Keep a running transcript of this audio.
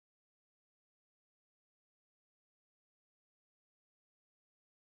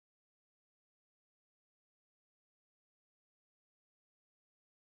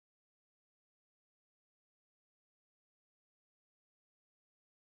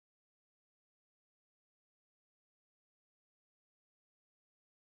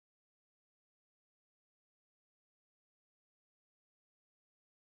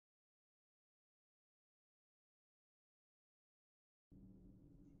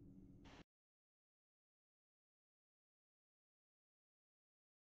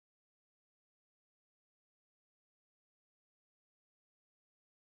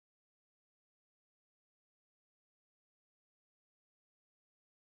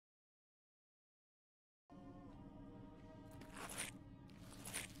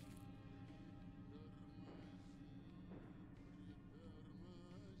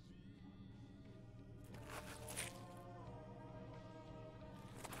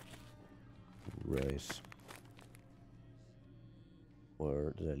Right.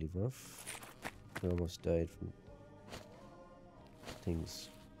 Where did I leave off? I almost died from things.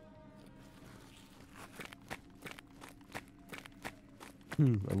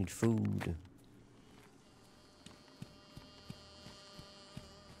 I need food.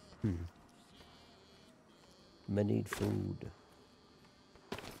 I need food.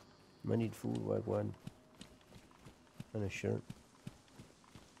 I need food, Wagwan. And a shirt.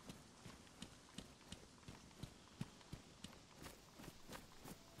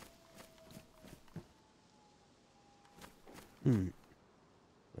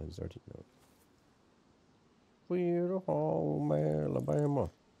 I deserted now. We're home, Alabama.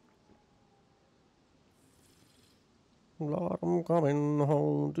 Lord, I'm coming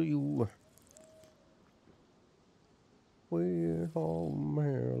home to you. We're home,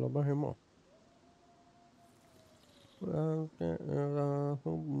 Alabama. Did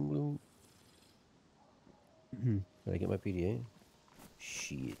I get my PDA?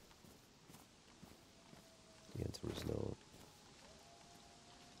 Shit. The answer is no.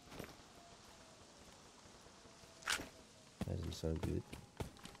 That doesn't sound good.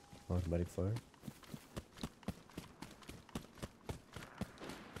 Automatic fire.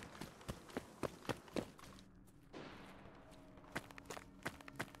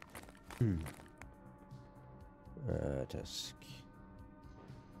 Task.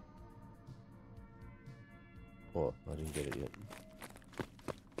 Oh, I didn't get it yet.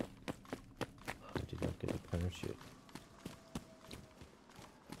 I did not get a parachute.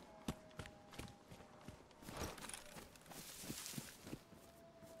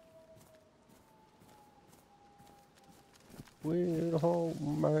 We're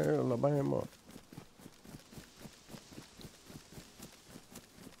home, Alabama.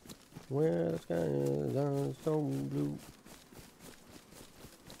 Where the skies are so blue.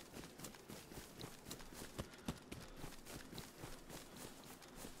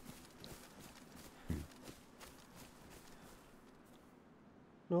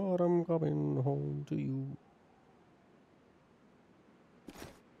 Lord, I'm coming home to you.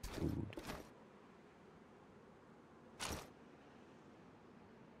 Food.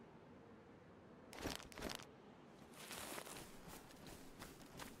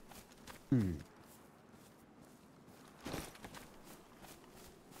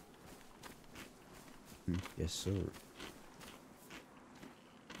 Yes, sir.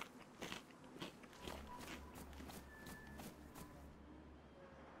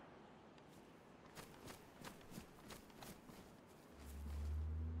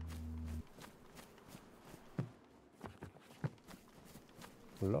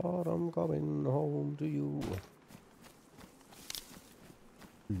 Lord, I'm coming home to you.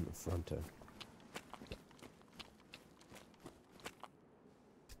 Front end.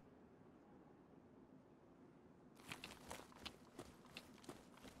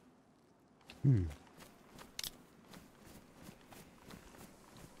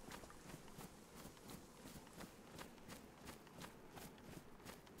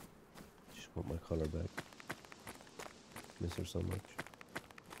 Just want my color back. Miss her so much.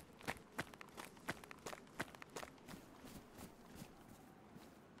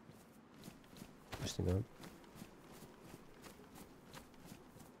 Interesting on.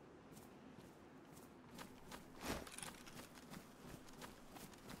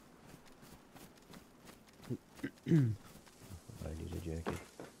 I need a jacket.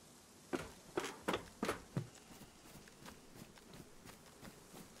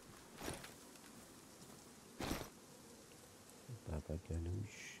 Papa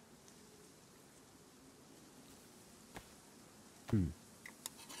Ganoush.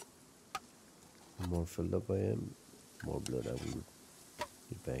 The more filled up I am, more blood I will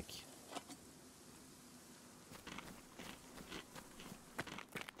get back.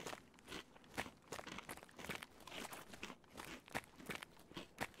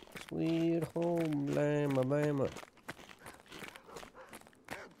 Sweet home, Alabama.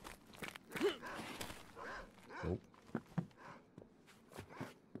 Nope.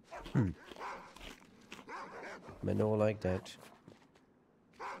 Men don't like that.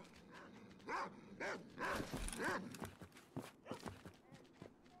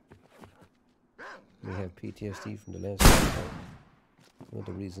 We have PTSD from the last time.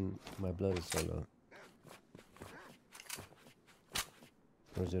 Another reason my blood is so low.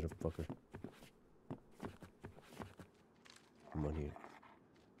 Where's the other fucker? Come on here.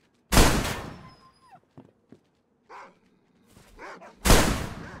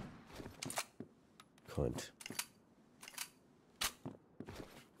 Cunt.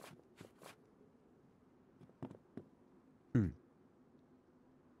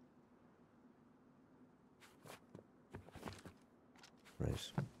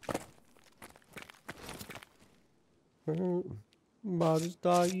 Right. Body's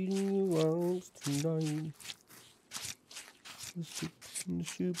dying in your arms tonight. The sticks in the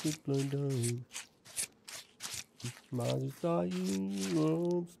stupid blind eye. Body's dying in your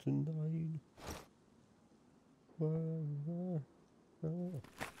arms tonight.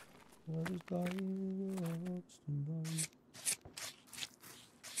 Body's dying in your arms tonight.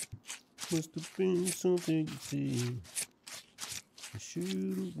 Must have been something you see. I should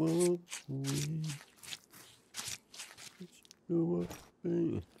have walked away. You were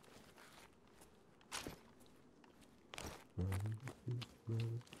pain.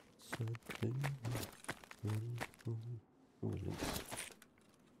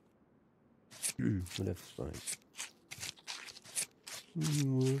 The left is fine.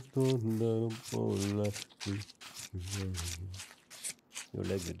 Your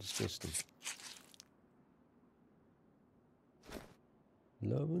legs are disgusting.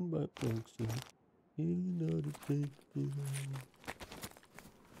 Loving my folks, you know the thing.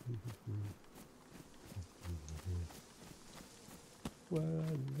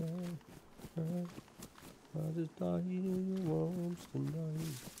 I just died in your arms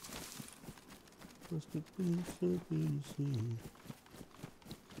tonight. Must have been something you see.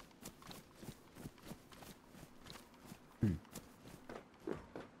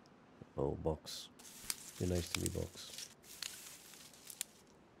 Oh, box. Be nice to me, box.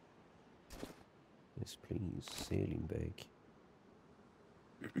 Yes, please. Sailing bag.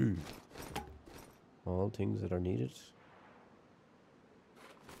 All things that are needed.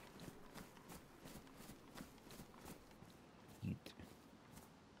 Eat.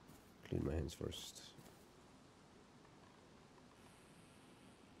 Clean my hands first.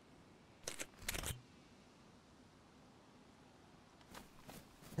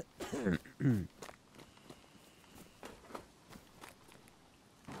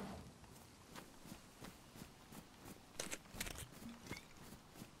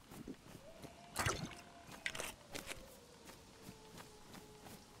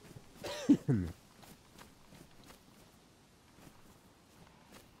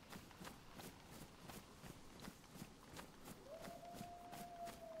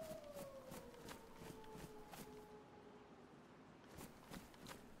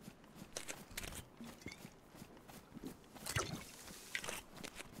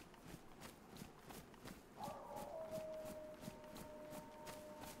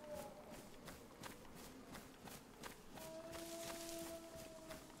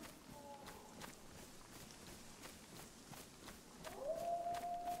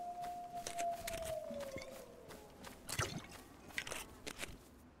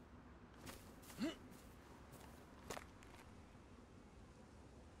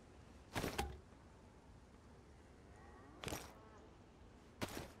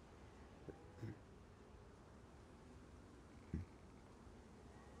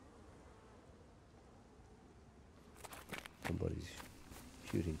 Somebody's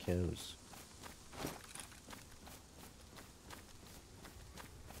shooting cows.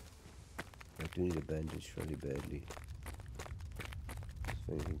 I do need a bandage really badly. If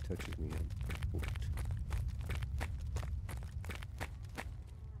anything touches me, I'm hooked.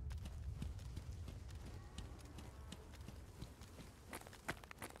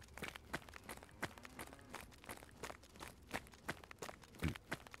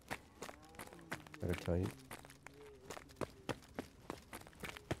 Better tight.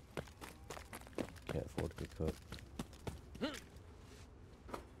 Can't afford to get cut.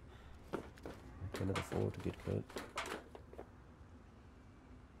 I cannot afford to get cut.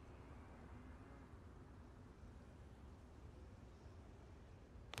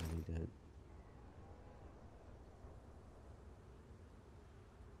 I need that.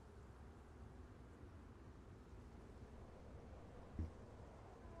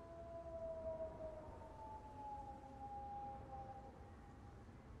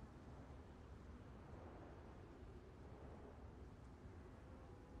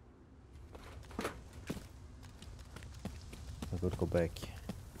 I've got to go back.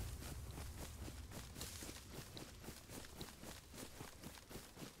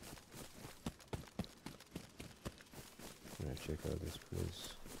 I'll check out this place.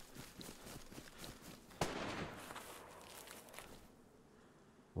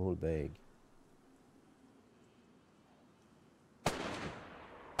 Whole bag.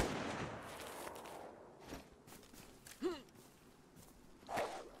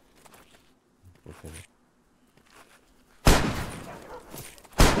 Okay.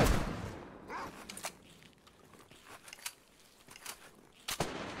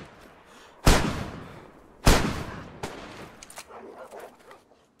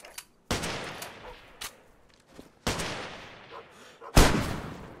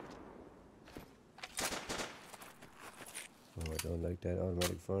 don't like that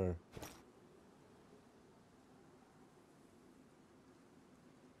automatic fire.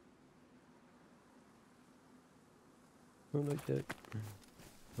 I don't like that.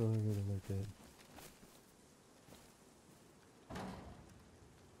 Oh, I really don't like that.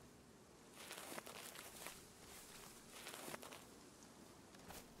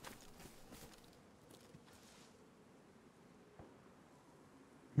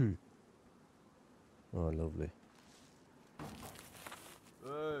 Oh, lovely.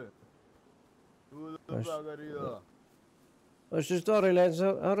 Hey, who the fuck are you? What's your story, lads?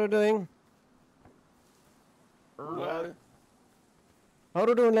 How are you doing? What? How are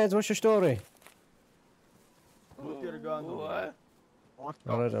you doing, lads? What's your story? Put your gun away. What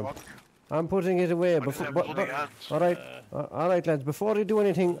All the right, fuck? I'm putting it away. What is Before, them but, bloody hands? all right, lads. Before you do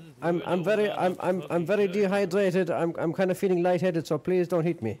anything, I'm very dehydrated. I'm kind of feeling lightheaded, so please don't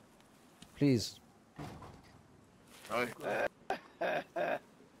hit me. Please. Right.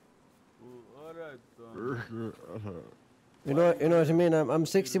 Alright, son. You know what I mean. I'm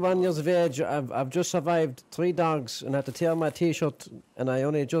 61 years of age. I've just survived 3 dogs and had to tear my T-shirt, and I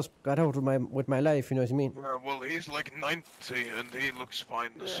only just got out with my life. You know what I mean. Yeah, well, he's like 90 and he looks fine,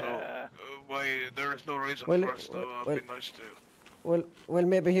 so why there is no reason Well, for us to be nice to you. Well,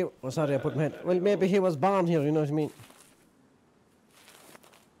 maybe he. Oh, sorry, I put my hand. Well, maybe he was born here. You know what I mean.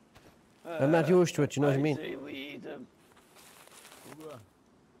 I'm not used to it. You know what I mean.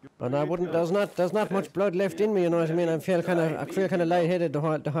 And I wouldn't. There's not much blood left in me. You know what I mean. I feel kind of lightheaded the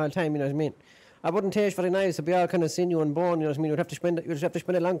whole time. You know what I mean. I wouldn't taste very nice to be all kind of sinew and bone. You know what I mean. You'd just have to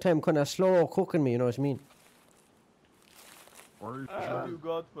spend a long time kind of slow cooking me. You know what I mean. What you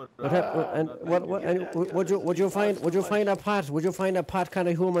got for Would you find a pot? Would you find a pot kind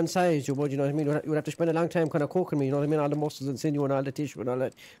of human size? You would. You know what I mean. You'd have to spend a long time kind of cooking me. You know what I mean. All the muscles and sinew and all the tissue and all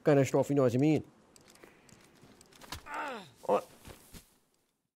that kind of stuff. You know what I mean. Oh.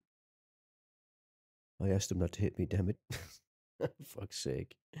 I asked him not to hit me, damn it. Fuck's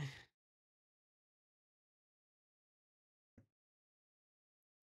sake.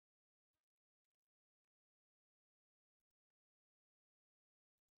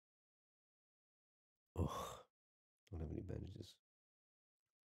 Oh, don't have any bandages.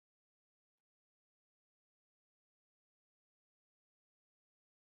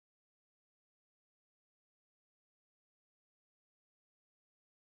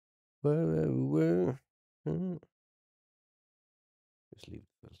 Where? Just leave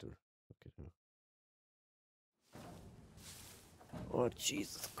the filter. Okay. Oh,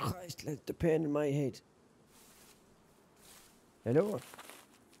 Jesus Christ, let the pain in my head. Hello?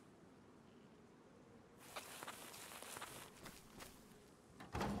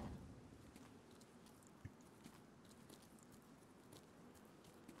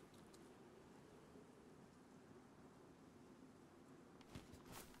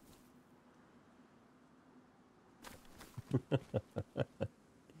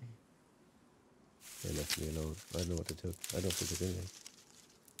 They left me alone. I don't know what they took. I don't think they took anything.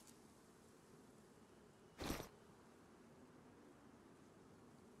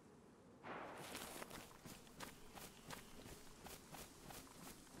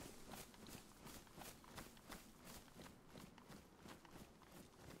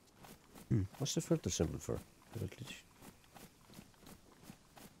 What's the filter symbol for?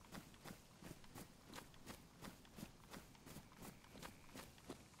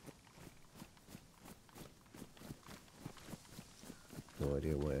 No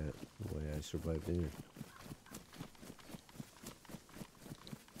idea why I survived there.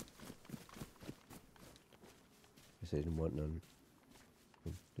 Guess I didn't want none.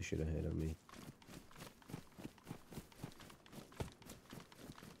 They should have had on me.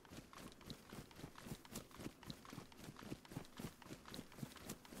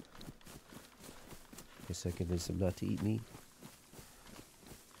 Guess I convinced them not to eat me.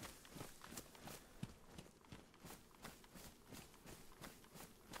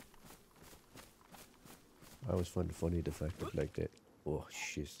 I always find it funny the fact that like that. Oh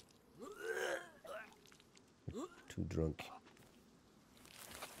shit. Too drunk.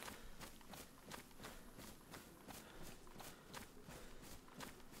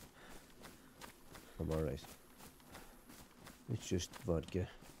 I'm alright. It's just vodka.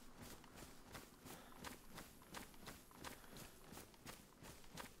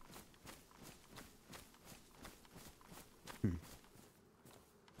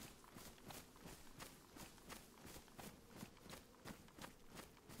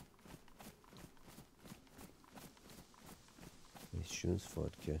 It's just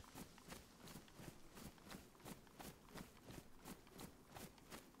vodka.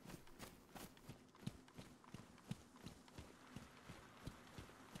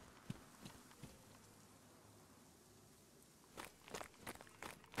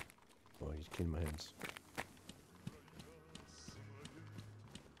 clean my hands.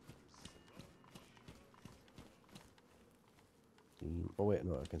 Oh wait,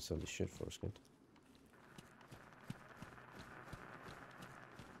 no, I can sell the shit first, can't I?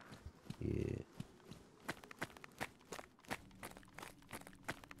 Yeah.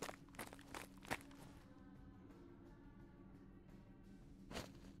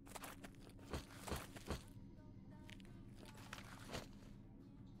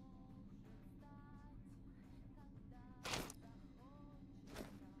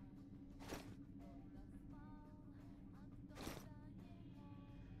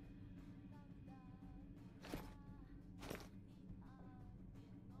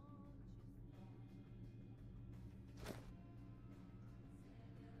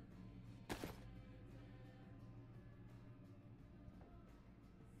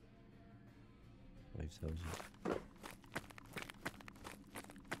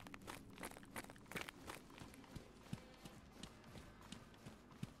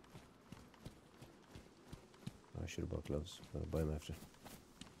 I should have bought gloves. I'll buy them after.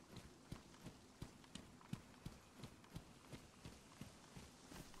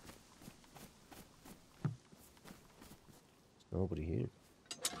 There's nobody here.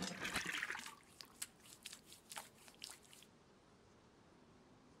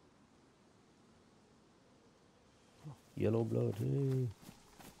 Yellow blood, hey.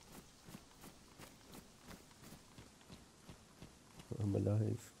 I'm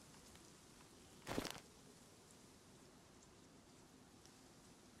alive.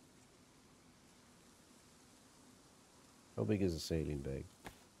 How big is a saline bag?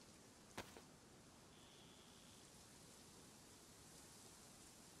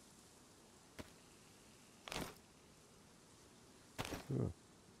 Huh.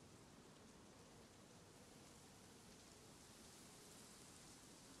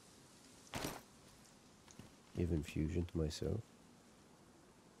 Give infusion to myself.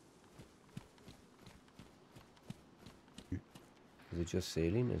 Is it just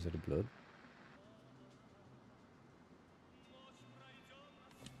saline? Is it a blood?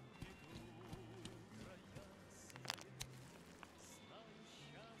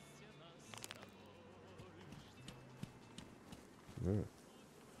 Oh.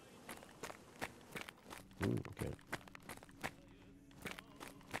 Okay.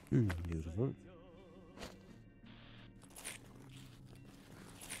 Beautiful.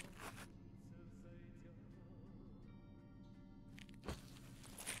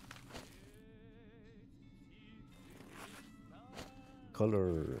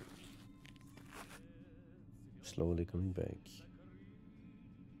 Color slowly coming back.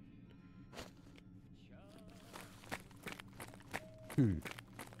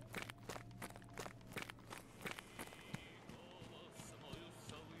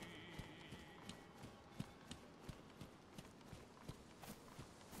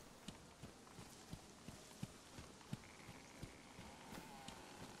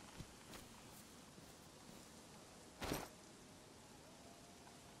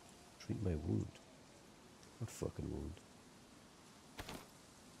 Treat my wound. What fucking wound?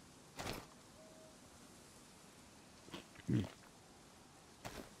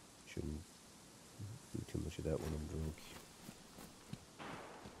 Shouldn't do too much of that when I'm drunk.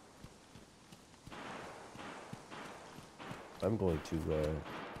 I'm going to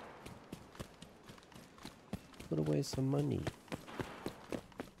put away some money.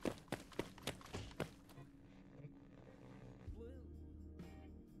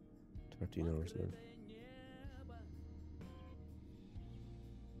 13 hours left.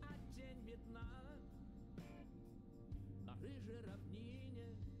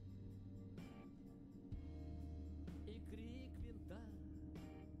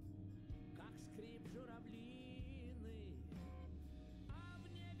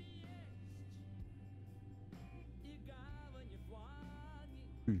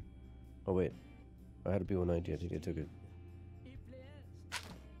 Oh wait, I had a B190, I think I took it.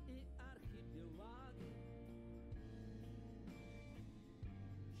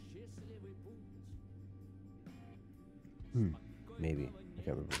 Maybe, I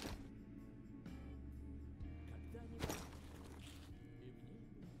can't remember.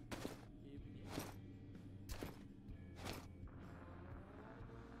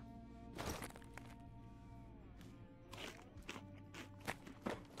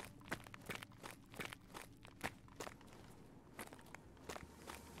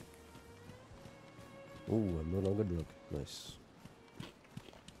 Oh, I'm no longer drunk. Nice.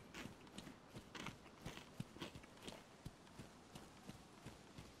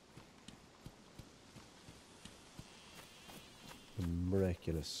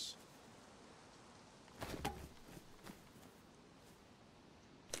 Miraculous.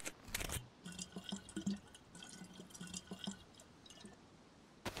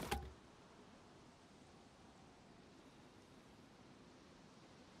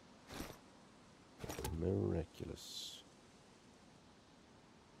 Miraculous.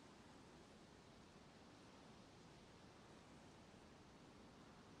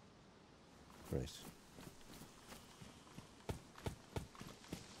 Right.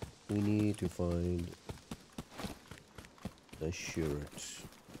 We need to find a shirt.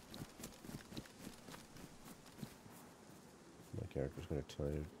 My character's kind of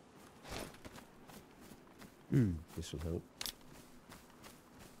tired. This will help.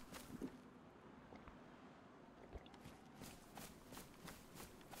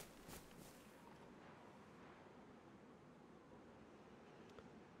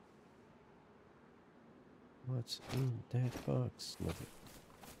 What's in that box? Nothing.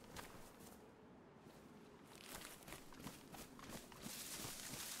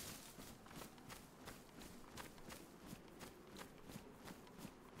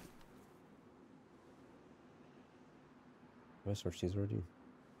 Have I searched these already?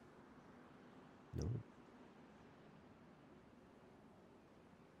 No.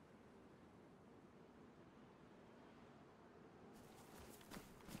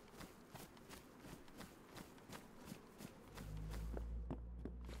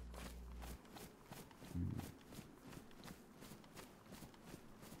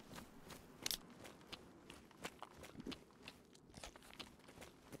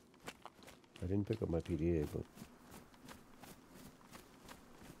 I didn't pick up my PDA, but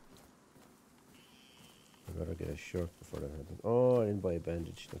I gotta get a shirt before that happens. Oh, I didn't buy a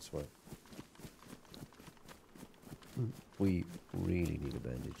bandage, that's why. We really need a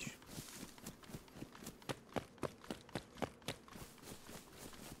bandage.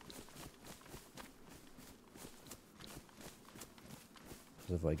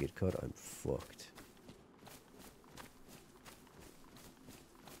 Because if I get cut, I'm fucked.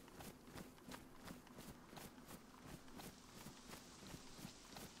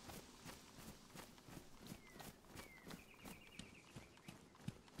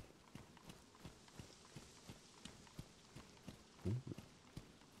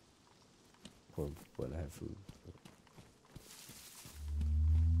 Well, I have food.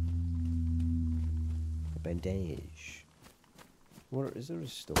 A bandage. What is there a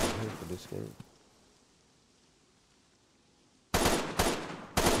store here for this game?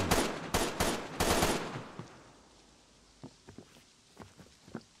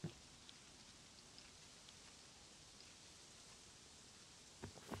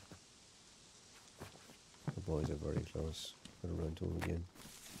 The boys are very close. Gotta run to them again.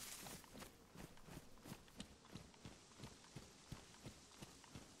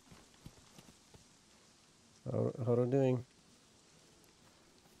 How are they doing?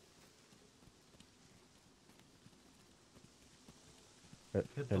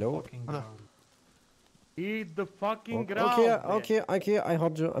 Hello? Eat the fucking Okay, ground. okay, I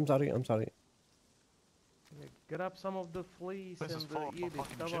heard you. I'm sorry. Grab some of the fleece This is and full of eat it.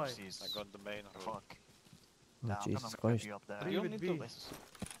 fucking Давай. gypsies. I got the main fuck. Oh, Nah, I'm Jesus gonna Christ. you up there. Leave You it need be. to this.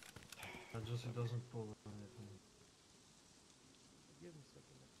 Just doesn't pull anything. Give me a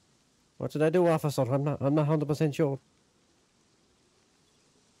second. What did I do, officer? I'm not 100% sure.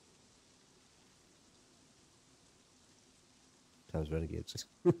 Times renegades.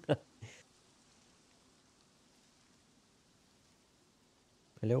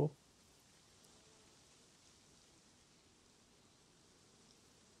 Hello?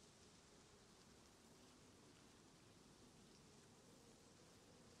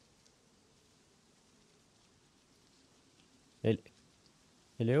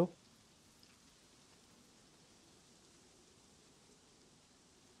 Hello?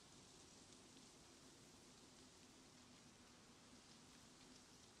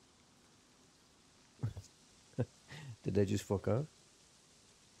 Did they just fuck off?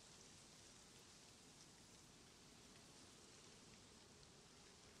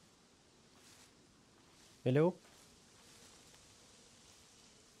 Hello?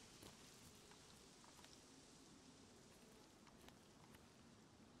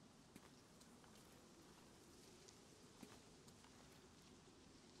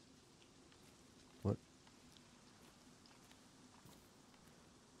 What?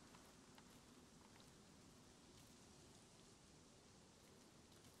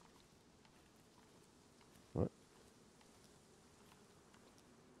 What?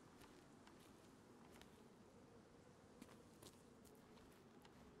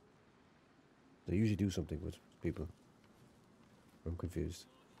 They usually do something with people. I'm confused.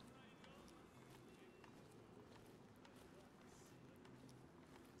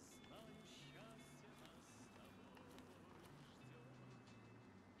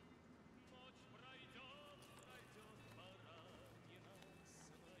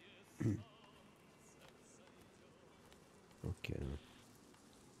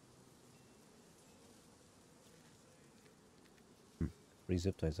 free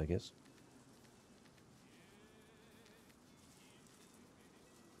zip ties, I guess.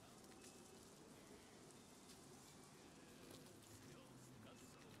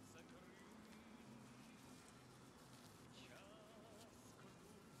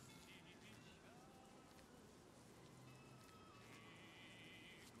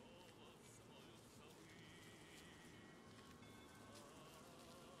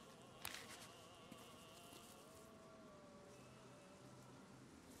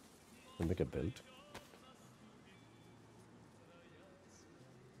 I'll make a belt.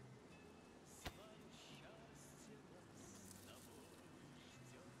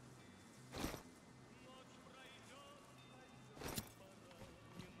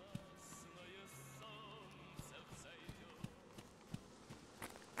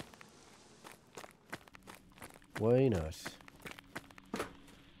 Why not?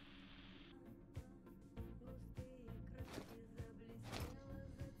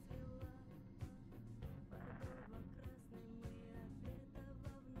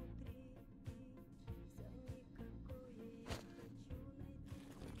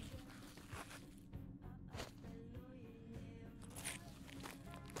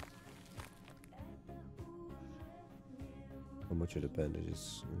 How much are the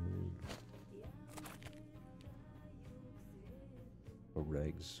bandages? Or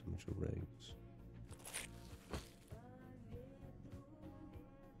rags? How much are rags?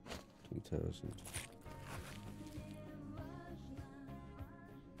 2,000.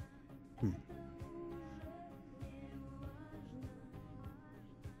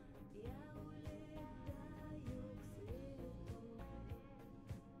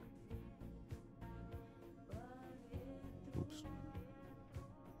 Oops.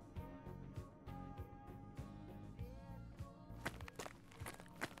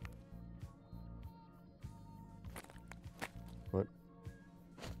 What?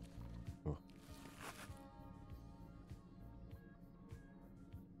 Oh.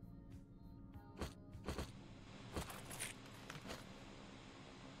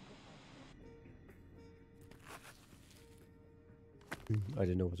 I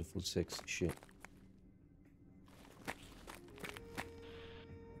didn't know it was a full 6. Shit.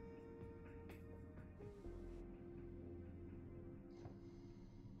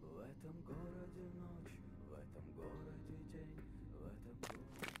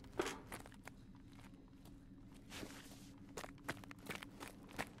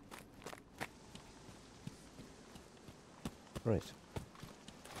 Right.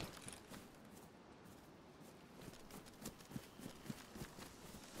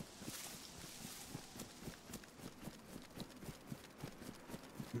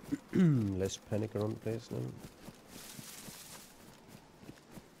 Less panic around the place now.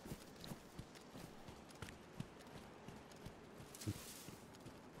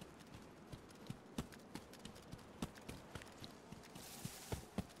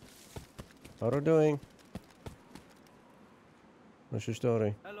 How are you doing? What's your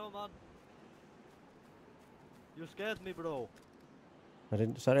story? Hello, man. You scared me, bro.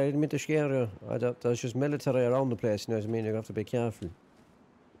 Sorry, I didn't mean to scare you. There's just military around the place, you know what I mean? You have to be careful.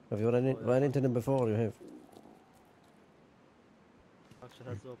 Have you run into them before? You have. Thanks for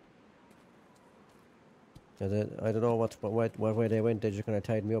heads up. Yeah, I don't know what way they went. They just kind of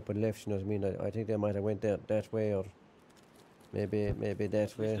tied me up and left, you know what I mean? I think they might have went that way, or maybe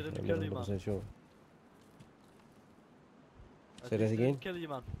that way. I'm not 100% sure. Say that again? Kill you,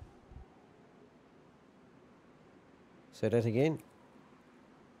 man. Say that again?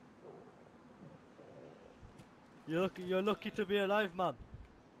 You're lucky to be alive, man.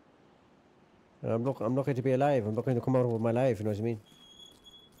 I'm lucky to be alive. I'm lucky to come out with my life, you know what I mean?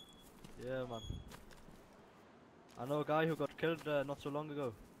 Yeah, man. I know a guy who got killed not so long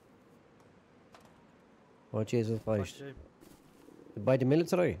ago. Oh, Jesus Christ. Shame. By the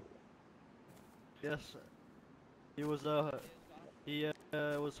military? Yes. He was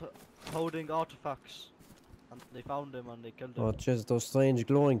holding artifacts, and they found him and they killed him. Oh, Jesus, those strange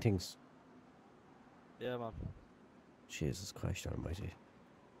glowing things. Yeah, man. Jesus Christ almighty.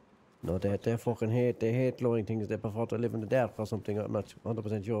 No, they fucking hate glowing things. They prefer to live in the dark or something. I'm not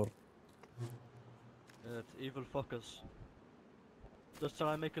 100% sure. Yeah, it's evil fuckers. Just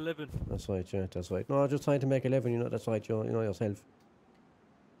trying to make a living. That's right, yeah, that's right. No, I'm just trying to make a living, you know, that's right, you know yourself.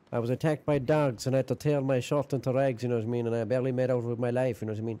 I was attacked by dogs and I had to tear my shirt into rags, you know what I mean, and I barely made out with my life, you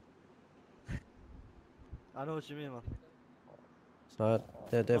know what I mean. I know what you mean, man. So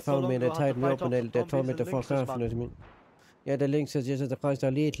they found me and they tied me up and they told me to fuck off, you know what I mean. Yeah, the lynx says, Jesus Christ, they're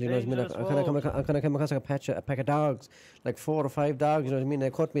lethal, you know what I mean. I kind of come across a pack of dogs, like 4 or 5 dogs, you know what I mean.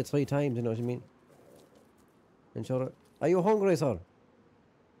 They cut me 3 times, you know what I mean. And sure, are you hungry, sir?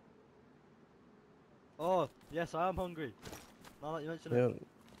 Yes, I am hungry. Now that you mention There, it.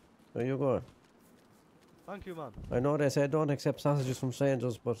 there you go. Thank you, man. I know they say don't accept sausages from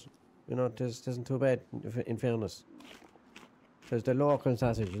strangers, but you know, it isn't too bad in fairness. There's the local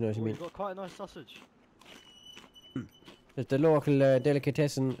sausage, you know what I Oh, mean? you got quite a nice sausage. It's the local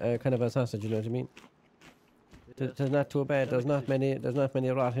delicatessen kind of a sausage, you know what I mean? Yes. It's not too bad. There's not Delicacy. many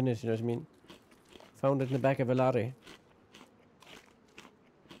rot in it, you know what I mean? Found it in the back of a lorry.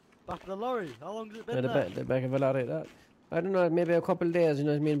 Back of the lorry. How long has it been Yeah, there? the back of a lorry. I don't know, maybe a couple of days, you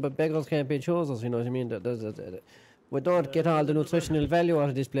know what I mean? But beggars can't be choosers, you know what I mean? We don't get all the nutritional value out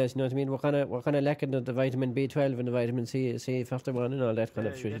of this place, you know what I mean? We're kind of lacking the vitamin B12 and the vitamin C51 and all that kind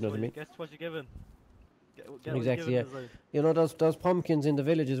of shit, you know what I mean? Guess what you're given. Get Exactly, yeah. what you're given. You know, there's pumpkins in the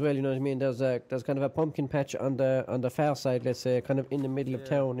village as well, you know what I mean? There's kind of a pumpkin patch on the far side, let's say, kind of in the middle of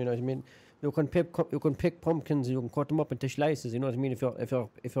town, you know what I mean? You can pick pumpkins and you can cut them up into slices, you know what I mean? If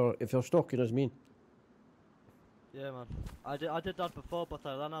you're stuck, you know what I mean? Yeah, man. I did that before, but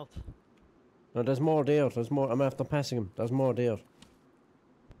I ran out. No, there's more there. There's more. I'm after passing him. There's more there.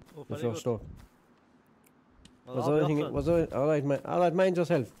 Oh, If very you're good. stuck. Well, Was I'll there be anything? off Was then. there? All right, all right. Mind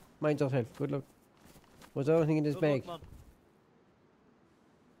yourself. Mind yourself. Good luck. Was there anything in this Good bag? luck,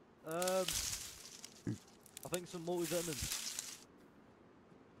 man. I think some multivitamins.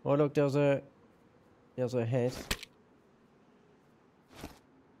 Oh look, there's a hat.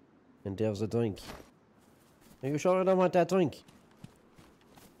 And there's a drink. Are you sure I don't want that drink?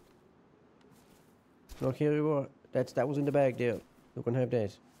 Look, here you go. That was in the bag there. You can have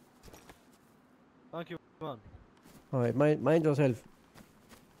that. Thank you, man. Alright, mind yourself.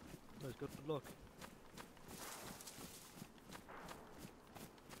 That's good luck.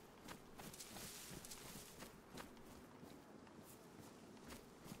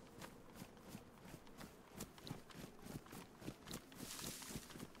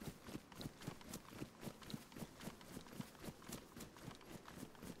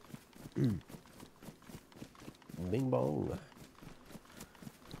 Bing bong.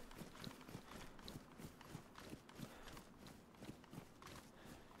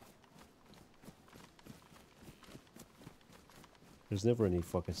 There's never any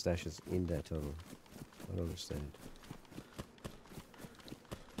fucking stashes in that tunnel. I don't understand.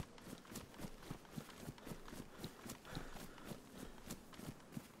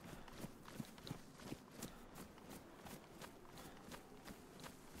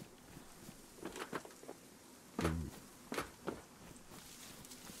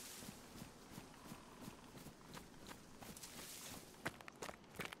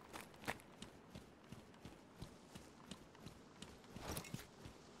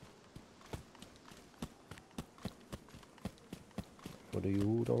 But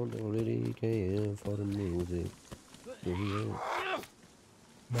you don't really care for the music, do you?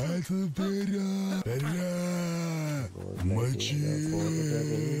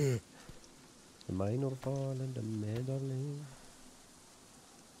 The minor fall and the medley.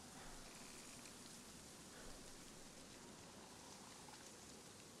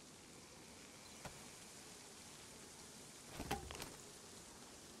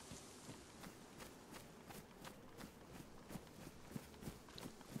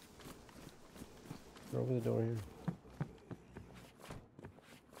 Over the door here.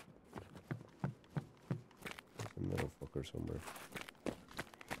 There's a motherfucker somewhere.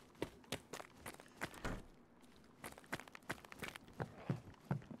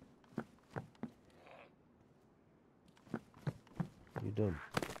 You done?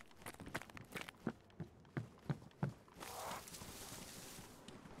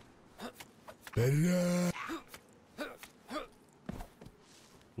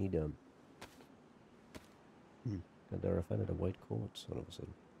 He done. And there I found a white coat all of a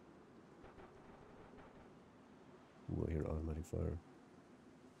sudden. Ooh, I hear automatic fire.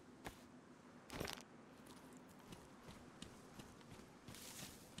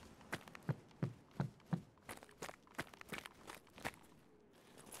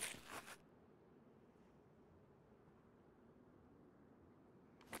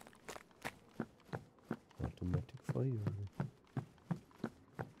 Automatic fire.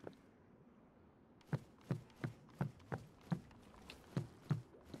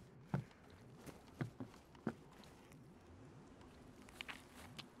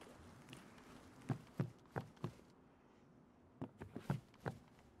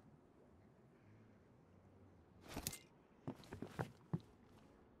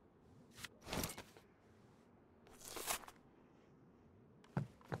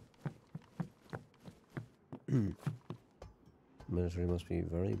 Military must be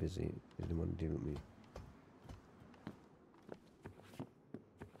very busy if they want to deal with me.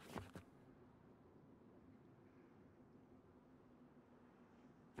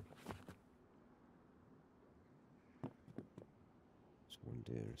 One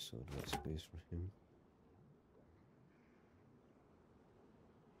there, so that's space for him.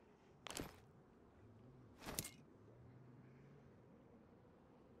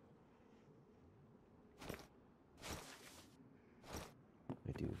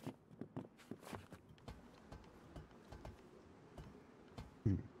 I do.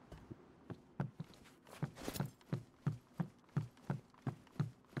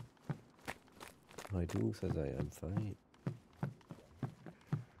 I do, says I am fine.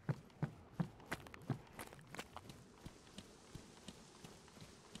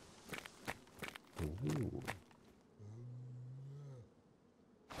 Ooh.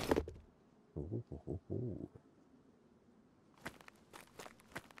 Ooh.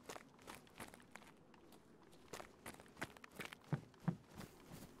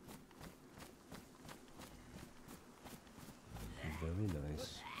 Very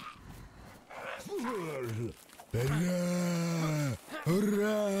nice. Hurrah!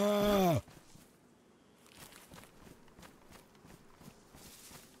 Hurrah!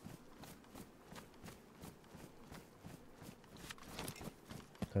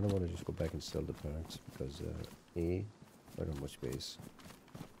 Kind of want to just go back and sell the parts because A, I don't have much space,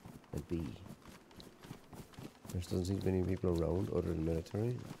 and B, there doesn't seem to be any people around other than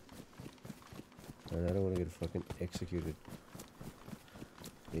military, and I don't want to get fucking executed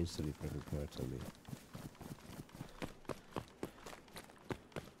instantly for having parts on me.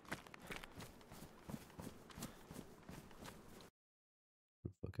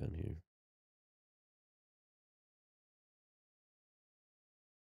 What the fuck on here?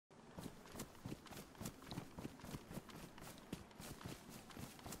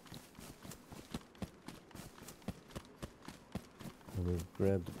 I'm gonna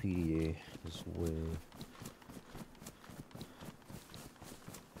grab the PDA as well.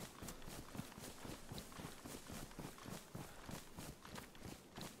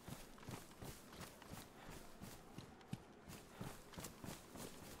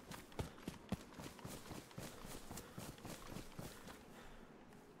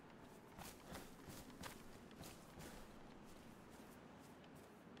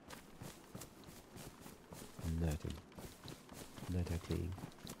 Nothing. Not a thing.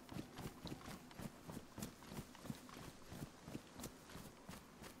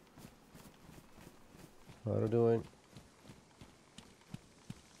 How are you doing?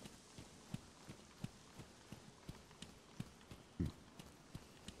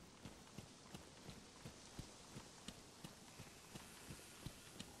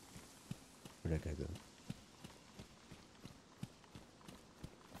 Where'd that guy go?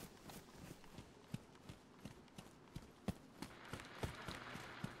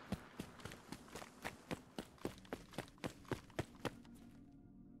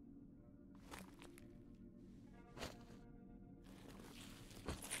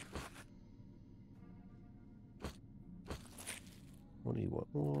 What do you want?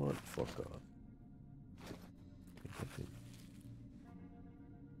 What? Fuck off.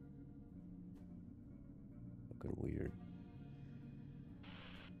 Fucking weird.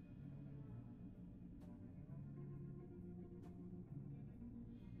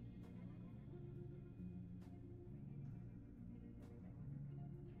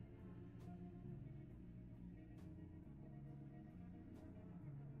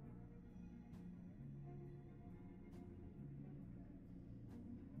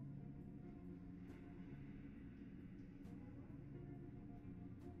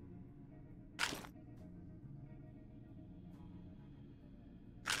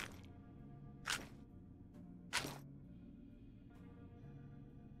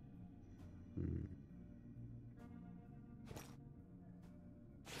 Hmm.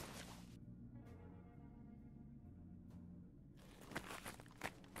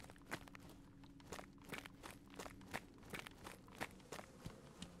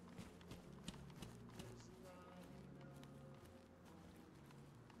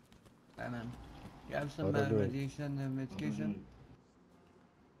 Hey man, you have some What are you doing? radiation medication?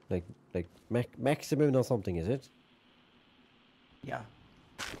 Like maximum or something, is it? Yeah.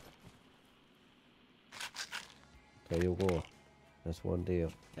 There you go. That's one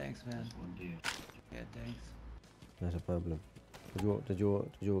deal. Thanks, man. Yeah, thanks. Not a problem. Did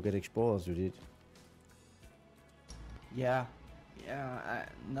you get exposed? You did. Yeah,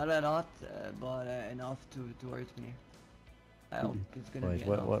 not a lot, but enough to hurt me. I hope it's gonna Right. be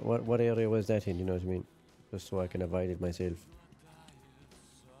enough. What area was that in? You know what I mean? Just so I can avoid it myself.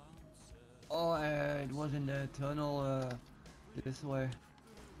 Oh, it was in the tunnel this way.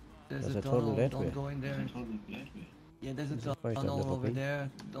 There's There's a a tunnel tunnel, that don't way? go in there. Yeah, there's a Is it right? I've tunnel never over been. there,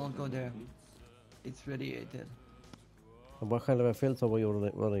 don't go there. It's radiated. And what kind of a filter were you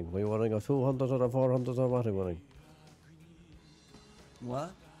running? Were you running a 200 or a 400 or what were you running?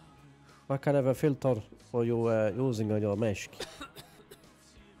 What? What kind of a filter were you using on your mesh?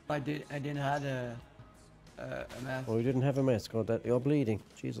 I didn't have a mask. Oh, you didn't have a mask. Oh, that you're bleeding.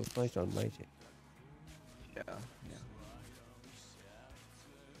 Jesus Christ Almighty. Yeah, yeah.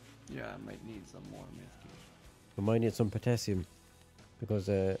 Yeah, I might need some more medication. You might need some potassium. Because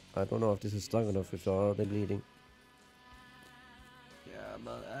I don't know if this is strong enough if you're already bleeding. Yeah,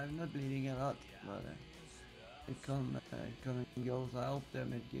 but I'm not bleeding a lot. But it come and goes. I hope the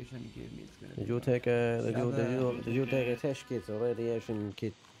medication you gave me is gonna. Did be you fine. take did you take a test kit or radiation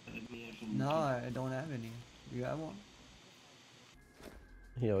kit? No, I don't have any. Do you have one?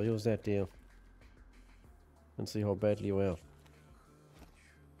 Here, use that deal. And see how badly you are.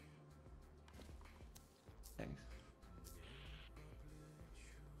 Thanks.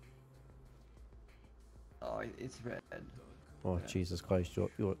 Oh, it's red. Oh, Yeah. Jesus Christ, you're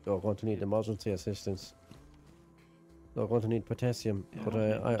going to need emergency assistance. You're going to need potassium, but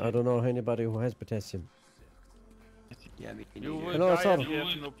I don't know anybody who has potassium. Yeah, me You neither. will Hello, die sir. if you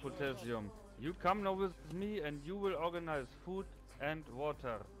have no potassium. You come now with me and you will organize food and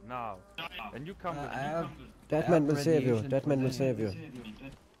water now. And you come with I have. That I man have will save you. radiation That man will poisoning. save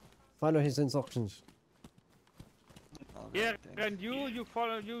you. Follow his instructions. Alright, Yeah, thanks. and you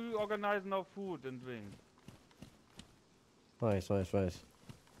follow, you organize now food and drink. Right.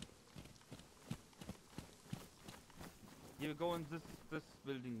 You go in this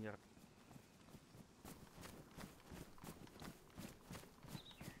building here.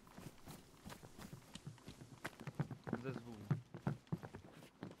 This room.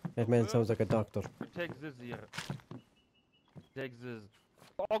 That man sounds like a doctor. You take this here. Take this.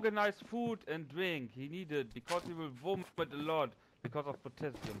 Organize food and drink. He needed because he will vomit a lot because of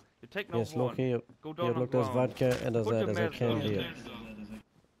potassium. You take no Yes, one. look here. Go down Here, on look, there's ground. vodka and Put your there's a mask candy on. here.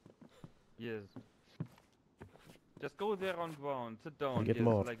 Yes. Just go there on ground. Sit down. get Yes,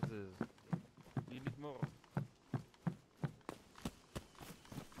 more. like this. You need more.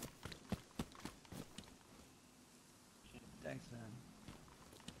 Thanks, man.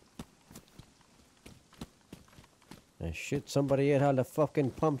 Shit, somebody ate all the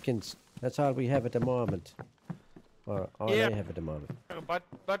fucking pumpkins. That's all we have at the moment. Or all Yeah. I have at the moment. But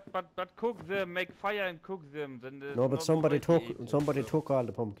cook them. Make fire and cook them. Then there's No, but not somebody nobody took eat it, somebody so took all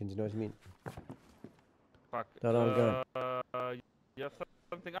the pumpkins. You know what I mean? Fuck. They're all gone. You have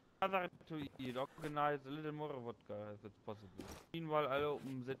something other to eat. Organize a little more vodka if it's possible. Meanwhile, I'll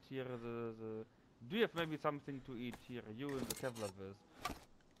open that here. The. Do you have maybe something to eat here? You in the Kevlar vest.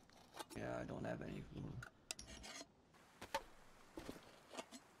 Yeah, I don't have any food.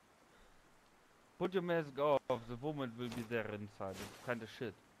 Put your mask off. The woman will be there inside. It's kind of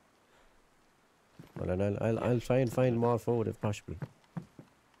shit. Well, then I'll try and find more food if possible.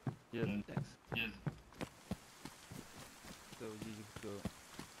 Yes. Thanks. So you go.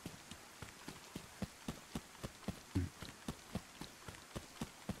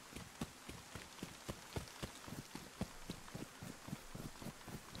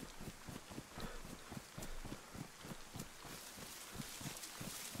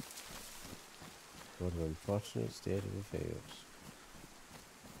 What an unfortunate state of affairs.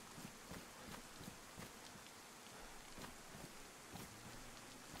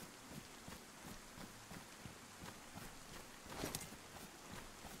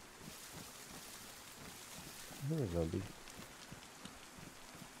 There's a zombie.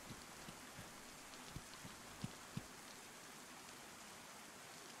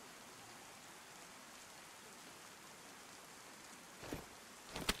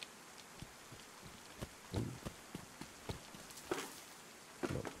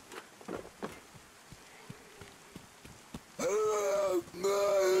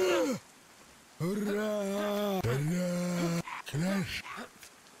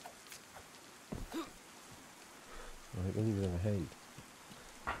 I don't even have a hand.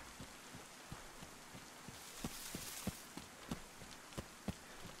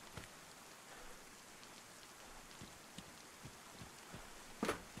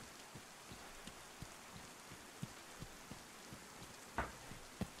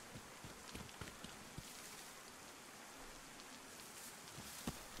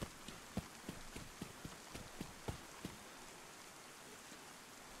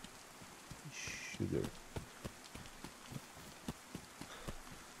 Sugar.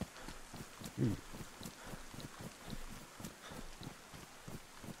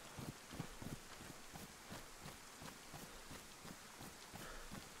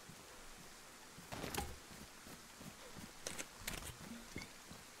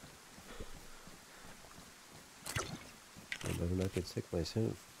 might get sick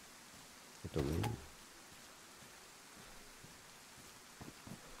myself. I don't know.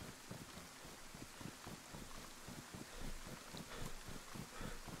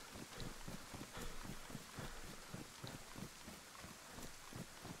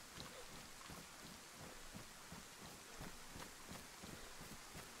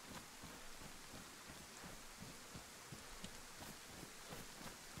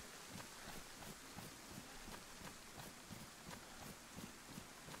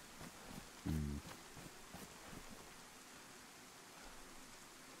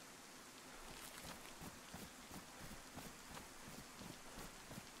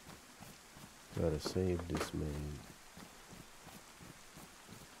 Gotta save this man.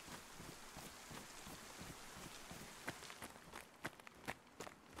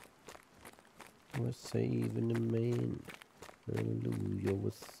 We're saving the man. Hallelujah,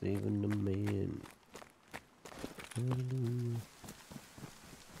 we're saving the man. Hallelujah.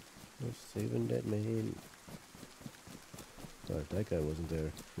 We're saving that man. God, that guy wasn't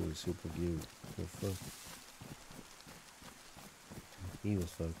there. He was super cute. What the fuck? He was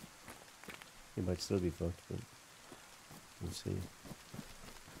fucked. He might still be fucked, but we'll see.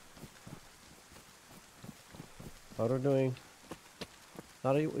 How are you doing?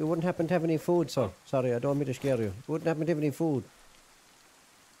 Sorry, you wouldn't happen to have any food, sir. Sorry, I don't mean to scare you. You wouldn't happen to have any food.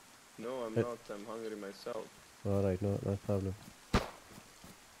 No, I'm not. I'm hungry myself. Alright, no problem. There's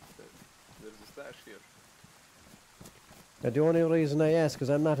a stash here. The only reason I ask is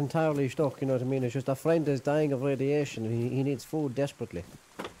I'm not entirely stuck, you know what I mean? It's just a friend is dying of radiation and he needs food desperately.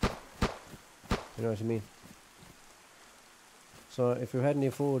 You know what I mean? So if you had any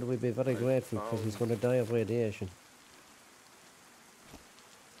food, we'd be very grateful because he's going to die of radiation.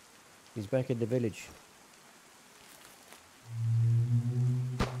 He's back at the village.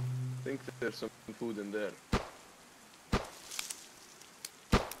 I think there's some food in there.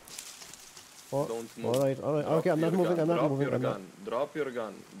 Oh, Don't move. alright, okay, I'm not moving, I'm not moving. Drop your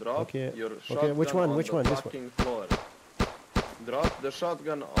gun. Drop your shotgun. Okay, which one? On Which the one? This fucking floor. Drop the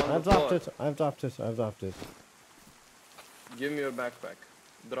shotgun on the floor. I've dropped it. Give me your backpack.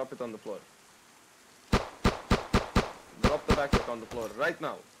 Drop it on the floor. Drop the backpack on the floor right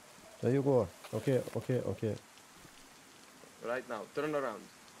now. There you go. Okay. Right now. Turn around.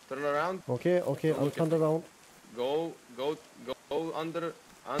 Turn around. Okay, I'll turn around. Go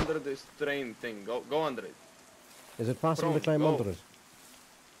under this train thing. Go under it. Is it possible to climb under it?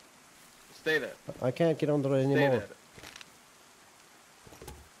 Stay there. I can't get under it Stay anymore. there.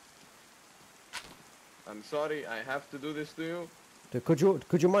 I'm sorry, I have to do this to you.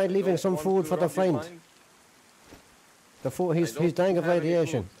 Could you mind leaving some food for the friend? The food, he's dying of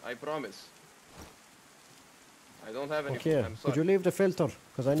radiation. I promise. I don't have any Okay, food. I'm sorry. could you leave the filter?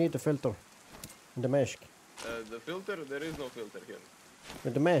 Because I need the filter. And the mask. The filter? There is no filter here.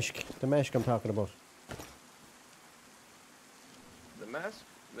 The mask I'm talking about. The mask?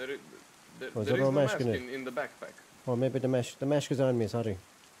 There is Oh, no mask mask in it? in the backpack. Oh, maybe the mask is on me, sorry.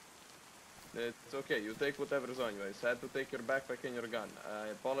 It's okay, you take whatever's on you. I said to take your backpack and your gun. I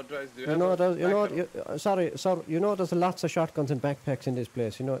apologize. Do you You have know, a there's, sorry, you know there's lots of shotguns and backpacks in this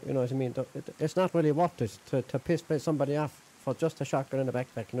place, you know what I mean? It's not really worth it to piss somebody off for just a shotgun and a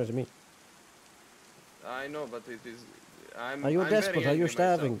backpack, you know what I mean? I know, but it is... Are you desperate? Are you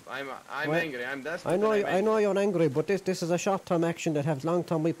starving? I'm angry. I'm desperate. I know you're angry, but this is a short-term action that has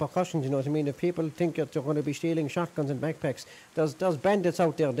long-term repercussions. You know what I mean? If people think that you're going to be stealing shotguns and backpacks, there's bandits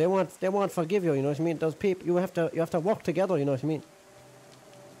out there. They won't forgive you. You know what I mean? There's people. You have to work together. You know what I mean?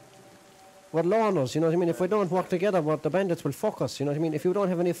 We're loners. You know what I mean? If we don't work together, the bandits will fuck us. You know what I mean? If you don't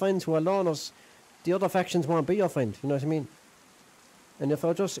have any friends who are loners, the other factions won't be your friend. You know what I mean? And if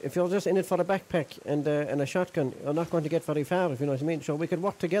you're just in it for the backpack and a shotgun, you're not going to get very far, if you know what I mean. So we could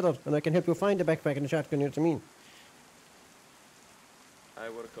work together, and I can help you find the backpack and the shotgun. You know what I mean? I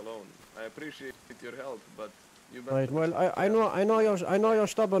work alone. I appreciate your help, but you. Right. Well, I know you're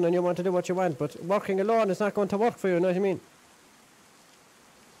stubborn and you want to do what you want, but working alone is not going to work for you. You know what I mean?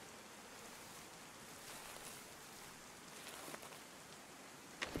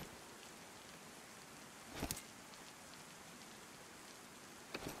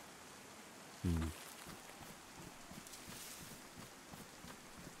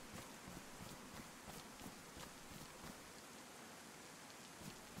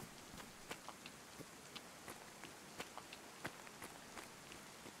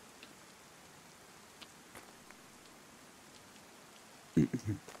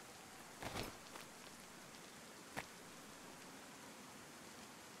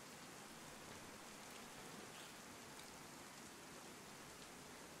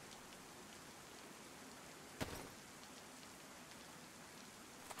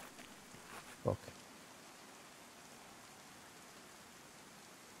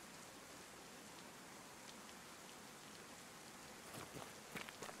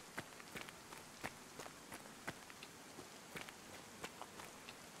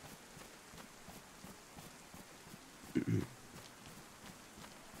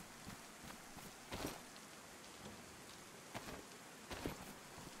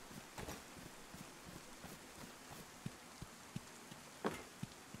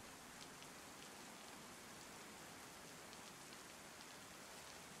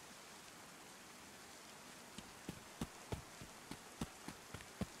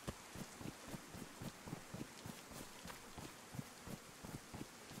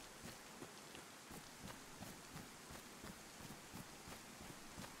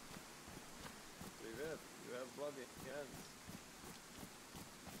 hands.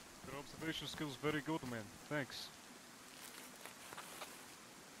 Your observation skills very good, man. Thanks.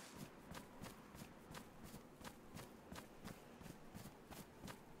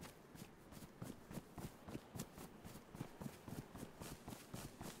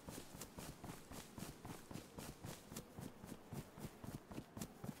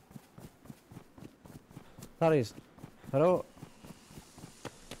 Sorry. Hello.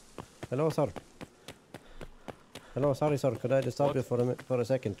 Hello, sir. Hello, sorry, sir. Could I just stop you for a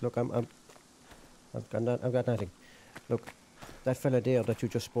second? Look, I've got nothing. Look, that fella there that you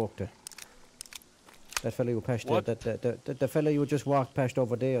just spoke to. That fella you passed there. The fella you just walked past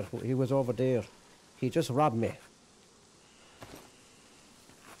over there. He was over there. He just robbed me.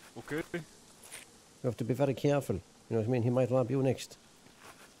 Okay. You have to be very careful. You know what I mean? He might rob you next.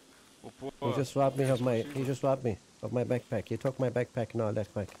 He just robbed me of my. He just robbed me of my backpack. He took my backpack and all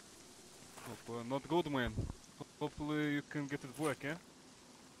that back. Not good, man. Hopefully you can get it back, eh?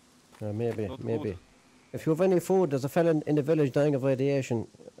 Maybe, Not maybe. good. If you have any food, there's a fella in the village dying of radiation.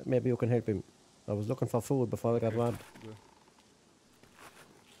 Maybe you can help him. I was looking for food before I got robbed.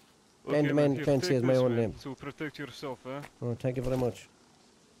 Okay, Man, here, Clancy take is my this, own man, name. to protect yourself, eh? Oh, thank you very much.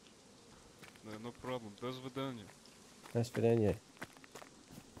 No problem. До свидания. До свидания.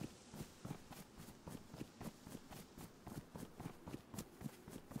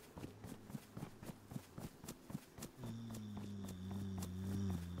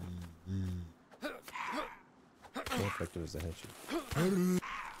 Effective as the headshot.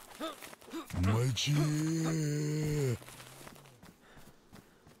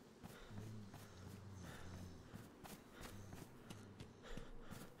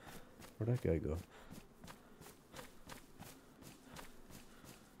 Where'd that guy go?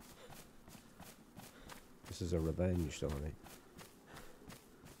 This is a revenge story.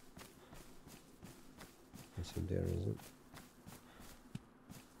 It's in there, isn't it?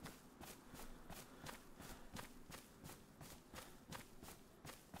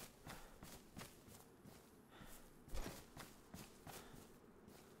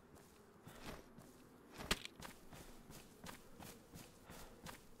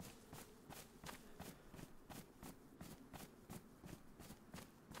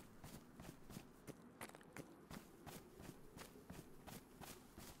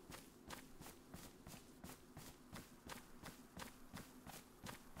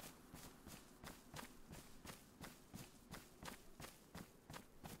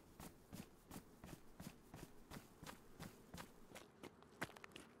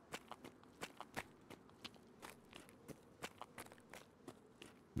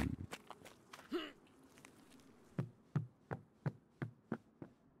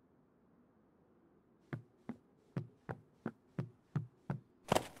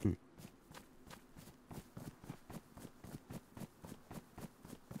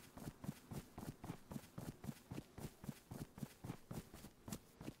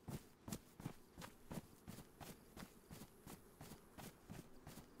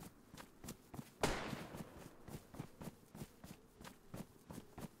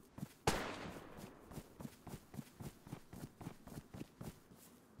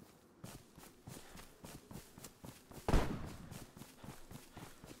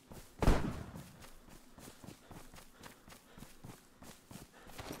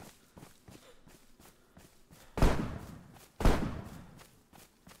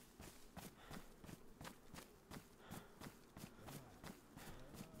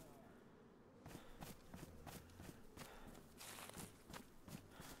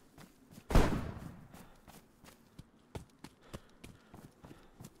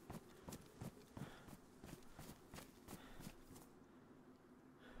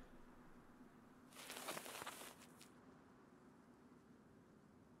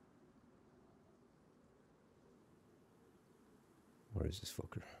 Where is this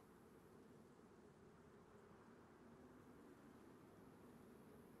fucker?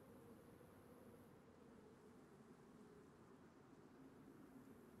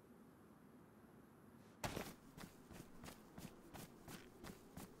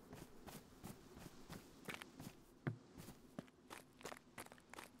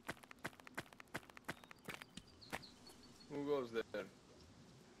 Who goes there?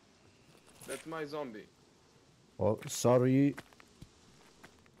 That's my zombie. Oh, sorry.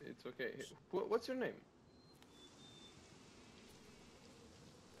 It's okay. What's your name?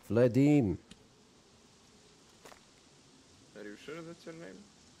 Vladim. Are you sure that's your name?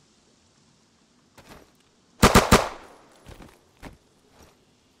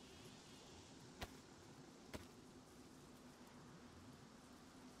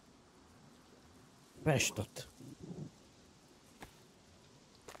 Bastard.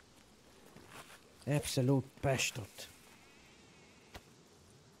 Absolute bastard.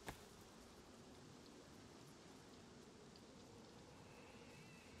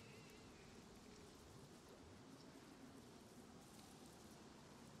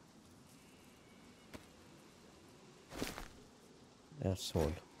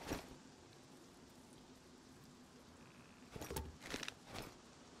 Asshole.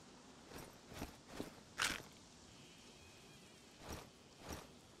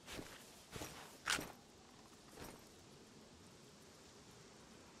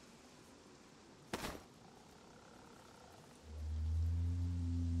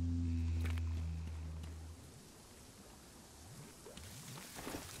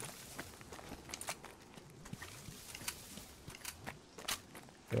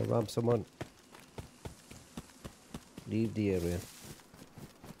 Go rob someone. Leave the area.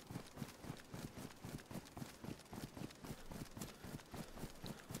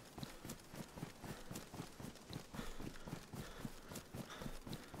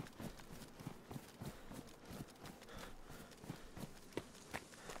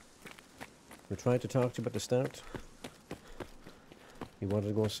 We tried to talk to you at the start. He wanted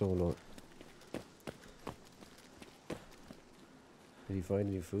to go solo. Did he find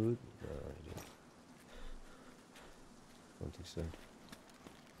any food? No, he didn't. Don't think so.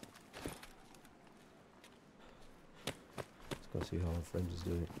 Let's go see how our friend is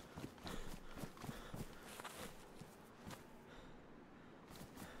doing.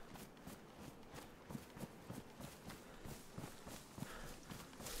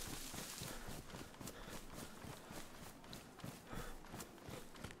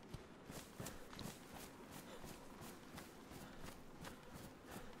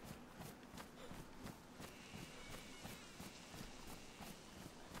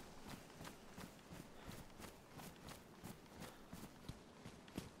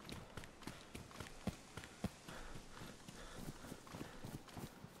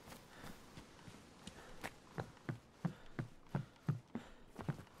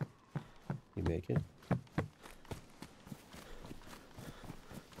 You make it?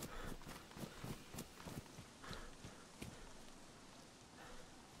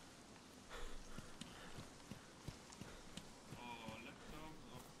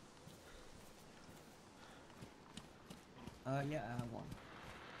 Yeah, I have one.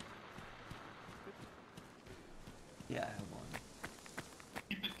 Yeah, I have one.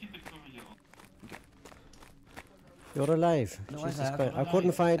 You're alive. No, Jesus I have. Christ. I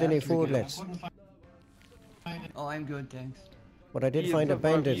couldn't find any Actually food, good. lads. Oh, I'm good, thanks. But I did He is find a not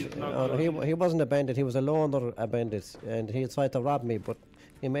working, bandit. he's not He working. wasn't a bandit, he was a loner a bandit. And he tried to rob me, but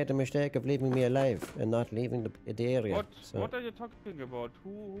he made the mistake of leaving me alive and not leaving the area. What? So. What are you talking about?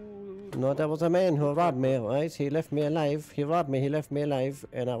 Who? No, there was a man who robbed me, right? He left me alive. He robbed me, he left me alive,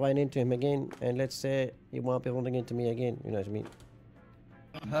 and I ran into him again. And let's say he won't be running into me again, you know what I mean?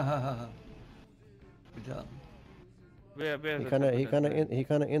 Good job. Where He is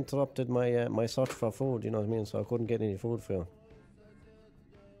kind of interrupted my my search for food, you know what I mean? So I couldn't get any food for him.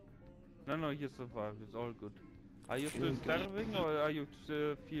 No, you survived. It's all good. Are you still starving or are you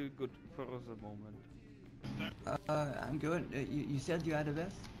feel good for the moment? I'm good. You said you had a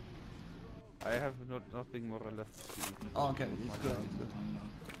vest? I have nothing more or less to eat. Oh, okay, it's good, it's good.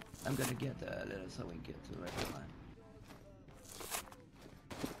 I'm gonna get a little so we get to the right line.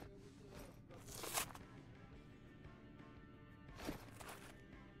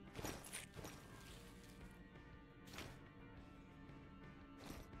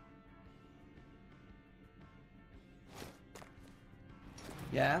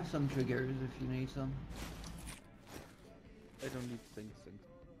 Yeah, I have some triggers if you need some. I don't need things.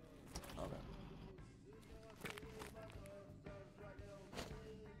 Okay.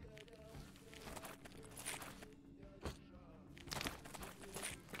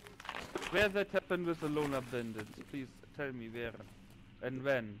 Where that happened with the loner bandits? Please tell me where and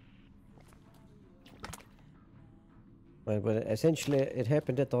when. Well, but essentially it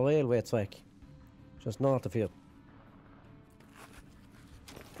happened at the railway track, just north of here.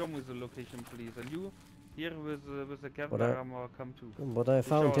 Show me the location, please. And you, here with the But Kevlar armor, come too. But I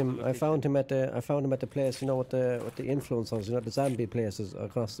found him. I found him at the place. You know, with the influencers. You know, the zombie places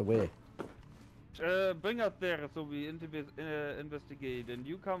across the way. Bring us there so we investigate, and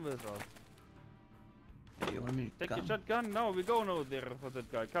you come with us. You want me to Take come? your shotgun. No, we go now there for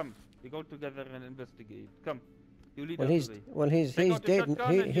that guy. Come, we go together and investigate. Come, you lead us the way. He's Take out the dead. shotgun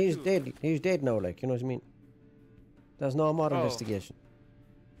and you He's shoot. dead. He's dead now. Like, you know what I mean? There's no more Oh. investigation.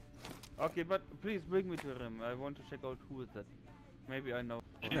 Okay, but please bring me to him. I want to check out who is that. Maybe I know.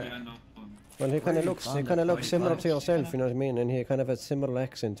 Well, he kind Where of you looks. He found kind of that looks body similar parts? to yourself. You know what I mean? And he kind of has similar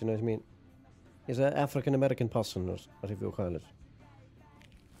accent. You know what I mean? He's an African American person, or whatever you call it.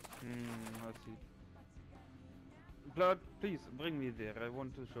 I see. Blood, please bring me there. I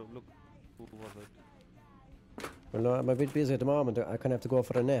want to show. Look, who was it? Well, no, I'm a bit busy at the moment. I kind of have to go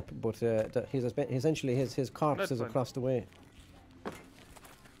for a nap, but essentially his corpse That's is fine. across the way.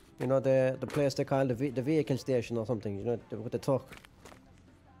 You know the place they call the vehicle station or something. You know with the tuck.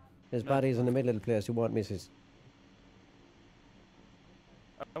 His body's in the middle of the place. You won't miss it.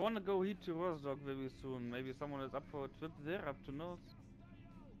 I want to go eat to Rosdog very soon. Maybe someone is up for a trip there up to north.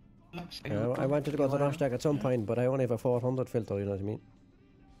 I wanted to go to Rostag at some point, but I only have a 400 filter. You know what I mean?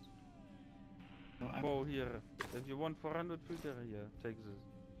 Oh, here. If you want 400 filter, here, take this.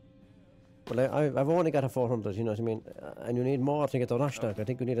 Well, I've only got a 400. You know what I mean? And you need more to get the Rostag. I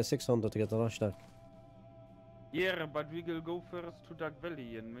think you need a 600 to get the Rostag. Yeah, but we will go first to Dark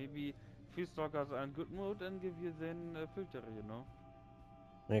Valley and maybe Free Stalkers are in good mood and give you then a filter, you know.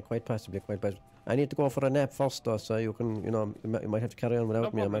 Yeah, quite possibly, quite possibly. I need to go for a nap first, though, so you can, you know, you might have to carry on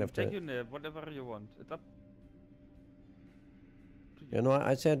without me. No I might problem, have to. take your nap, whatever you want. It's up to you. You know,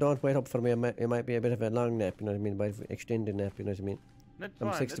 I'd say don't wait up for me. It might be a bit of a long nap, you know what I mean? By extended nap, you know what I mean? That's I'm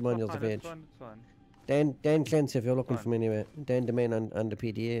fine, 61 years of age. That's fine. Dan Clancy, if you're looking Fine. for me anyway. Dan the man on the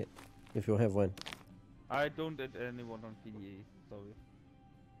PDA, if you have one. I don't add anyone on PDA, sorry.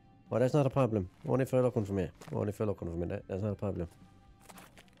 Well, that's not a problem. Only if you're looking for me. Only if you're looking for me. That's not a problem.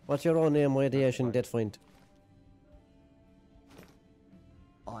 What's your own name, Radiation Deathfind?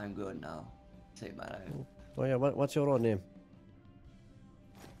 Oh, I'm good now. Say my name. Oh yeah, what's your own name?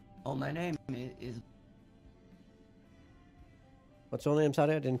 Oh, my name is What's your name?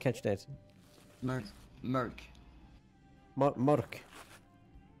 Sorry, I didn't catch that. Merc. Murk.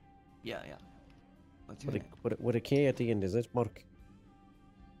 Yeah. What's your name? With a K at the end, is it? Murk.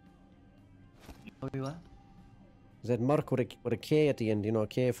 What? Is that Murk with a K at the end? You know,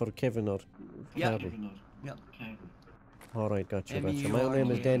 K for Kevin or Yeah. Harvey? Yeah. Alright, gotcha. My M-U-R-K.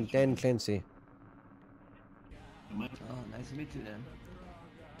 name is Dan Clancy. Oh, nice to meet you then.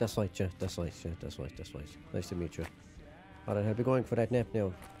 That's right, yeah. That's right. Nice to meet you. Alright, I'll be going for that nap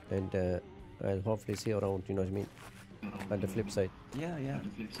now. And I'll hopefully see you around, you know what I mean? On the flip side. Yeah.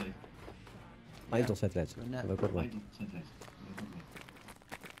 I just said lads. Good nap. Have a good one.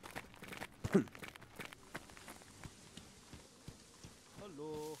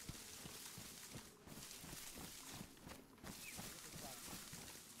 Hello.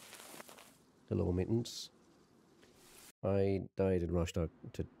 Hello, mittens. I died in Rostock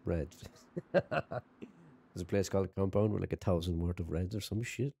to Reds. There's a place called Compound with like 1,000 worth of Reds or some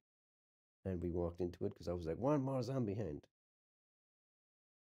shit. And we walked into it because I was like, one more zombie hand.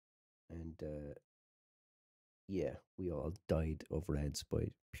 And yeah, we all died of Reds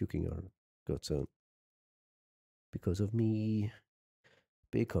by puking our guts out. Because of me.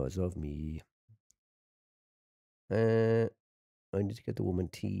 I need to get the woman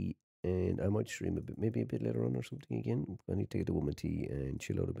tea, and I might stream a bit, maybe a bit later on or something again. I need to get the woman tea and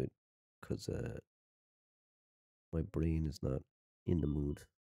chill out a bit, because my brain is not in the mood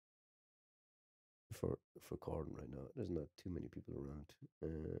for recording right now. There's not too many people around.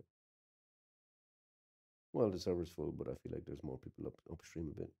 Well, the server's full, but I feel like there's more people upstream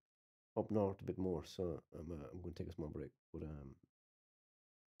a bit, up north a bit more. So I'm going to take a small break. But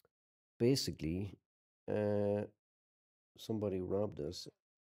basically, somebody robbed us.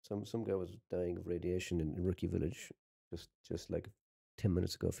 Some guy was dying of radiation in Rookie Village, just like 10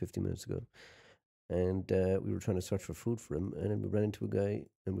 minutes ago, 15 minutes ago, and we were trying to search for food for him, and then we ran into a guy,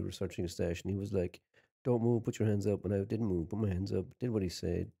 and we were searching his stash, and he was like, "Don't move, put your hands up," and I didn't move, put my hands up, did what he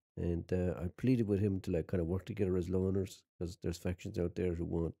said, and I pleaded with him to like kind of work together as loners, because there's factions out there who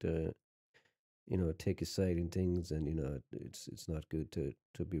won't, you know, take his side in things, and you know, it's not good to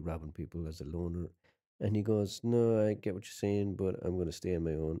be robbing people as a loner. And he goes, "No, I get what you're saying, but I'm going to stay on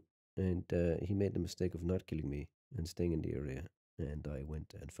my own." And he made the mistake of not killing me and staying in the area. And I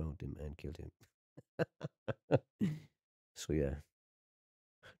went and found him and killed him. So yeah,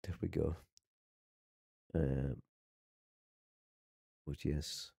 there we go. But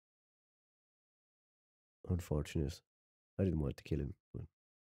yes, unfortunate. I didn't want to kill him. But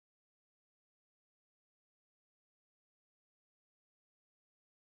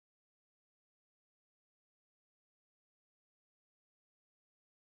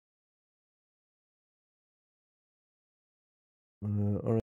all right.